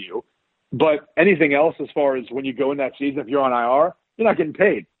guaranteed to you. But anything else, as far as when you go in that season, if you're on IR, you're not getting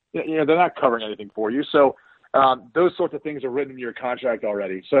paid. They're not covering anything for you. So, those sorts of things are written into your contract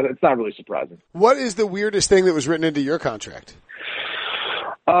already, so it's not really surprising. What is the weirdest thing that was written into your contract?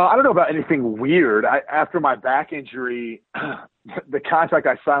 I don't know about anything weird. After my back injury, the contract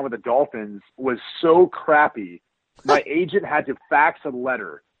I signed with the Dolphins was so crappy, my agent had to fax a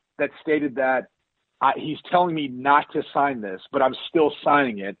letter that stated that he's telling me not to sign this, but I'm still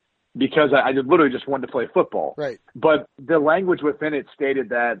signing it because I literally just wanted to play football. Right. But the language within it stated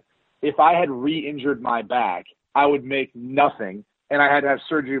that if I had re-injured my back, I would make nothing, and I had to have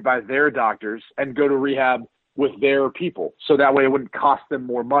surgery by their doctors and go to rehab with their people. So that way it wouldn't cost them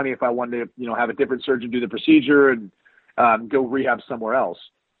more money if I wanted to, have a different surgeon do the procedure and go rehab somewhere else.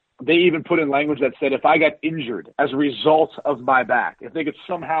 They even put in language that said if I got injured as a result of my back, if they could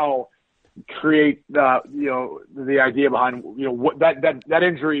somehow create the idea behind what that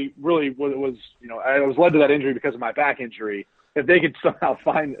injury really was, I was led to that injury because of my back injury. If they could somehow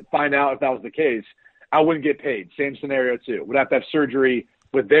find out if that was the case, I wouldn't get paid. Same scenario too. Would have to have surgery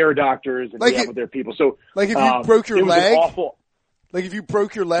with their doctors and with their people. So like if you broke your leg, like if you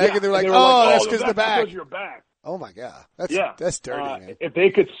broke your leg, and they're like, that's because of the back. Your back. Oh my God, that's dirty, man. If they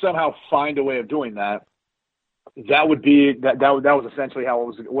could somehow find a way of doing that, that would be that was essentially how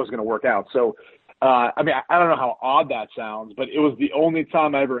it was going to work out. So, I don't know how odd that sounds, but it was the only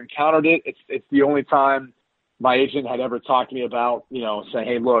time I ever encountered it. It's the only time my agent had ever talked to me about, saying,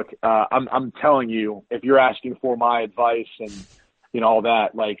 hey, look, I'm telling you, if you're asking for my advice and, all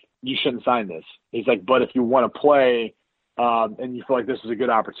that, like, you shouldn't sign this. He's like, but if you want to play, and you feel like this is a good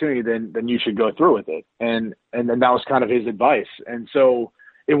opportunity, then you should go through with it. And then that was kind of his advice. And so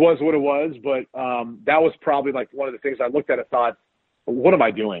it was what it was, but, that was probably like one of the things I looked at and thought, what am I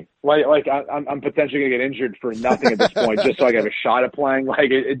doing? Like I'm potentially going to get injured for nothing at this point, just so I have a shot at playing.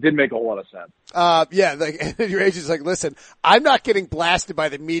 Like it did make a whole lot of sense. Yeah, like your agent's like, listen, I'm not getting blasted by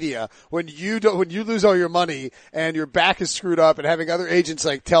the media when you lose all your money and your back is screwed up, and having other agents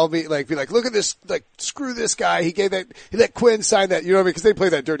like tell me, like, be like, look at this, like, screw this guy. He let Quinn sign that, you know what I mean? Cause they play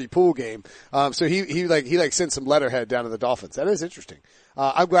that dirty pool game. So he sent some letterhead down to the Dolphins. That is interesting.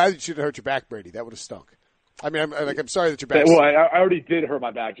 I'm glad that you didn't hurt your back, Brady. That would have stunk. I mean, I'm sorry that your back. Well, I already did hurt my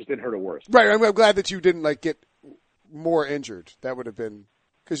back, just didn't hurt it worse. Right. I'm glad that you didn't get more injured. That would have been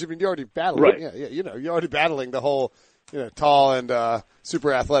because you're already battling. Right. Yeah. You're already battling the whole, tall and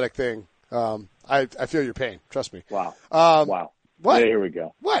super athletic thing. I feel your pain. Trust me. Wow. Wow. What? Yeah, here we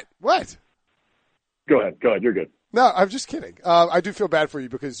go. What? Go ahead. You're good. No, I'm just kidding. I do feel bad for you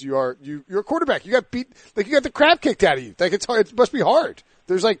because you're a quarterback. You got beat, you got the crap kicked out of you. It's hard. It must be hard.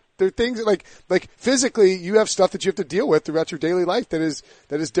 There are things that like physically you have stuff that you have to deal with throughout your daily life that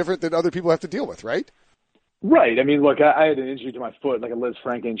is different than other people have to deal with, right? Right. I mean, look, I had an injury to my foot, like a Liz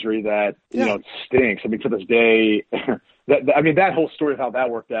Frank injury that, stinks. I mean, to this day, that whole story of how that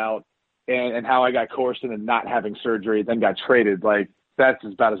worked out and how I got coerced into not having surgery, then got traded, like, that's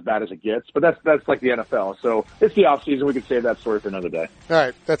about as bad as it gets. But that's like the NFL. So it's the off season. We can save that story for another day. All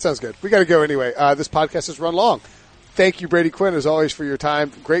right. That sounds good. We got to go anyway. This podcast has run long. Thank you, Brady Quinn, as always, for your time.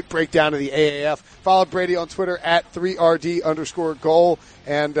 Great breakdown of the AAF. Follow Brady on Twitter at 3RD_goal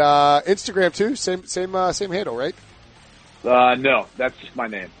and Instagram too. Same handle, right? No, that's just my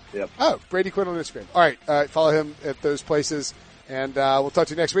name. Yep. Oh, Brady Quinn on Instagram. All right. Follow him at those places, and we'll talk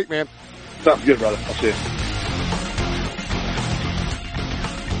to you next week, man. Sounds good, brother. I'll see you.